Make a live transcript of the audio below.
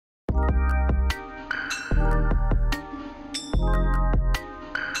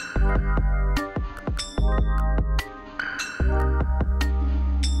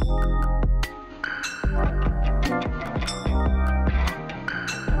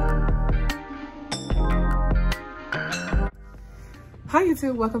Hi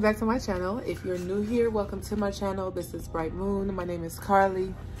YouTube, welcome back to my channel. If you're new here, welcome to my channel. This is Bright Moon. My name is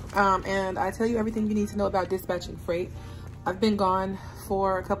Carly, and I tell you everything you need to know about dispatching freight. I've been gone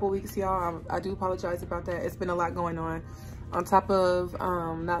for a couple weeks, y'all. I do apologize about that. It's been a lot going on top of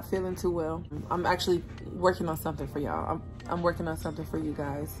not feeling too well. I'm actually working on something for y'all. I'm working on something for you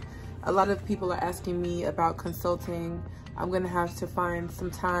guys. A lot of people are asking me about consulting. I'm gonna have to find some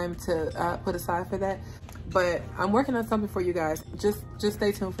time to put aside for that, but I'm working on something for you guys. Just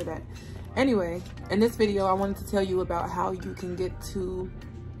stay tuned for that. Anyway, in this video, I wanted to tell you about how you can get to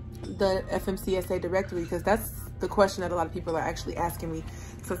the FMCSA directory, because that's the question that a lot of people are actually asking me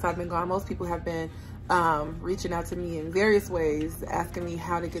since I've been gone. Most people have been reaching out to me in various ways, asking me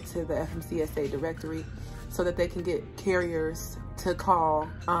how to get to the FMCSA directory so that they can get carriers to call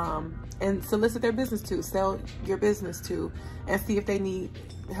and solicit their business to, sell your business to, and see if they need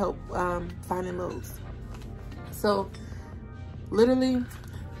help finding loads. So literally,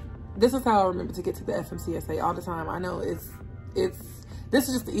 this is how I remember to get to the FMCSA all the time. I know this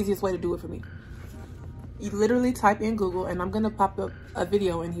is just the easiest way to do it for me. You literally type in Google, and I'm gonna pop up a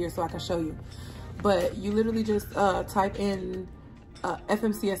video in here so I can show you. But you literally just type in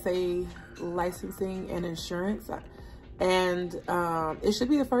FMCSA licensing and insurance, and it should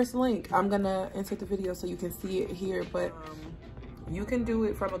be the first link. I'm gonna insert the video so you can see it here, but you can do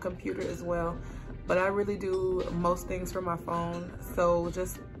it from a computer as well. But I really do most things from my phone. So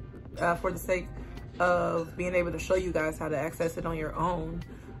just for the sake of being able to show you guys how to access it on your own,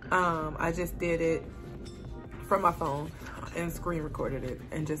 I just did it from my phone and screen recorded it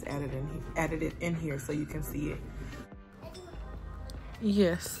and just added it in here so you can see it.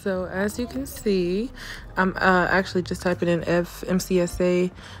 Yes, so as you can see, I'm actually just typing in FMCSA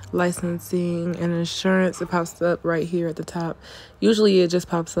licensing and insurance. It pops up right here at the top. Usually it just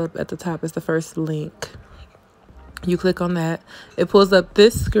pops up at the top as the first link. You click on that. It pulls up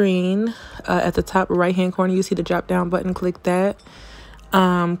this screen. At the top right hand corner, you see the drop down button. Click that.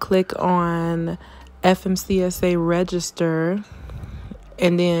 Click on FMCSA register.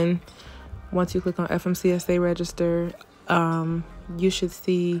 And then once you click on FMCSA register, you should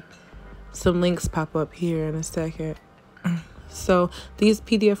see some links pop up here in a second. So these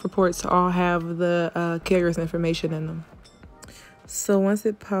PDF reports all have the carrier's information in them. So once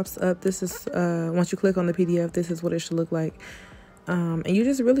it pops up, this is once you click on the PDF, this is what it should look like. And you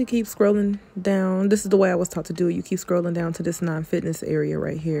just really keep scrolling down. This is the way I was taught to do it. You keep scrolling down to this non-fitness area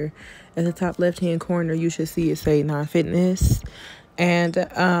right here. At the top left-hand corner, you should see it say non-fitness. And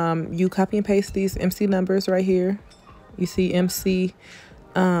you copy and paste these MC numbers right here. You see MC,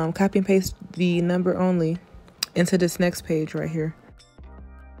 copy and paste the number only into this next page right here.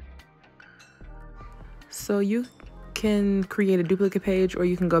 So you can create a duplicate page, or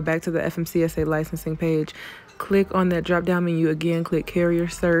you can go back to the FMCSA licensing page. Click on that drop down menu again, click carrier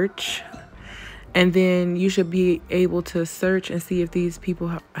search, and then you should be able to search and see if these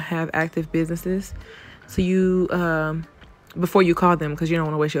people have active businesses. So you before you call them, because you don't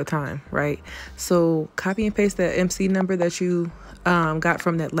want to waste your time, right? So copy and paste that MC number that you got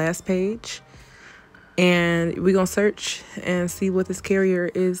from that last page, and we're gonna search and see what this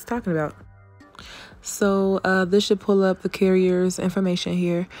carrier is talking about. So this should pull up the carrier's information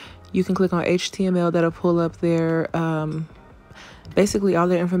here. You can click on HTML. That'll pull up their basically all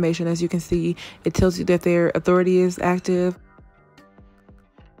their information. As you can see, it tells you that their authority is active.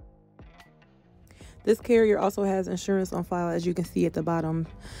 This carrier also has insurance on file, as you can see at the bottom.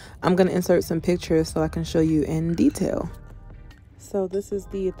 I'm going to insert some pictures so I can show you in detail. So this is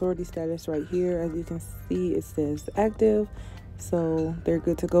the authority status right here. As you can see, it says active. So they're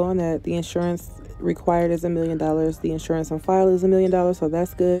good to go on that. The insurance required is $1 million. The insurance on file is $1 million, so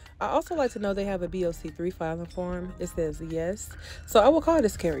that's good. I also like to know they have a BOC3 filing form. It says yes. So I will call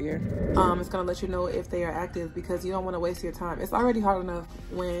this carrier. It's gonna let you know if they are active, because you don't want to waste your time. It's already hard enough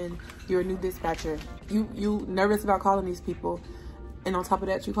when you're a new dispatcher. You nervous about calling these people, and on top of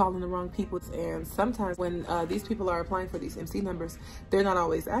that, you calling the wrong people. And sometimes when these people are applying for these MC numbers, they're not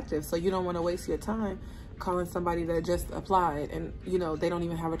always active. So you don't want to waste your time calling somebody that just applied, and you know they don't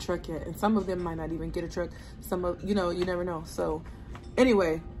even have a truck yet, and some of them might not even get a truck. Some of you never know. So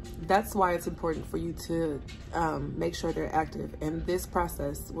anyway, that's why it's important for you to make sure they're active, and this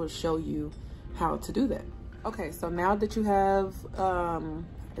process will show you how to do that. Okay, so now that you have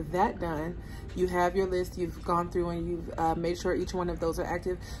that done, you have your list, you've gone through and you've made sure each one of those are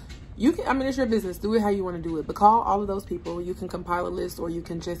active. You can, I mean, it's your business, do it how you want to do it, but call all of those people. You can compile a list, or you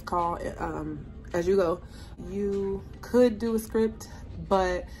can just call as you go. You could do a script,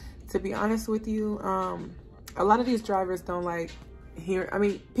 but to be honest with you, a lot of these drivers don't like hear, I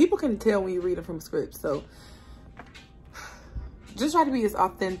mean, people can tell when you read them from scripts. So just try to be as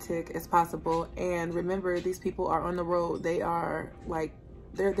authentic as possible. And remember, these people are on the road. They are like,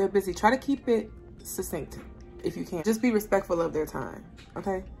 they're busy. Try to keep it succinct if you can. Just be respectful of their time,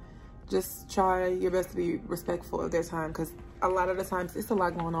 okay? Just try your best to be respectful of their time, because a lot of the times it's a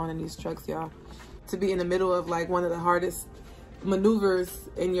lot going on in these trucks, y'all. To be in the middle of like one of the hardest maneuvers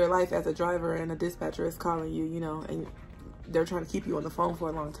in your life as a driver, and a dispatcher is calling you, you know, and they're trying to keep you on the phone for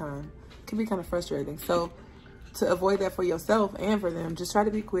a long time. It can be kind of frustrating. So to avoid that for yourself and for them, just try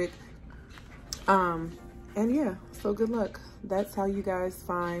to be quick. And yeah, so good luck. That's how you guys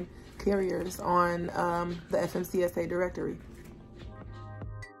find carriers on the FMCSA directory.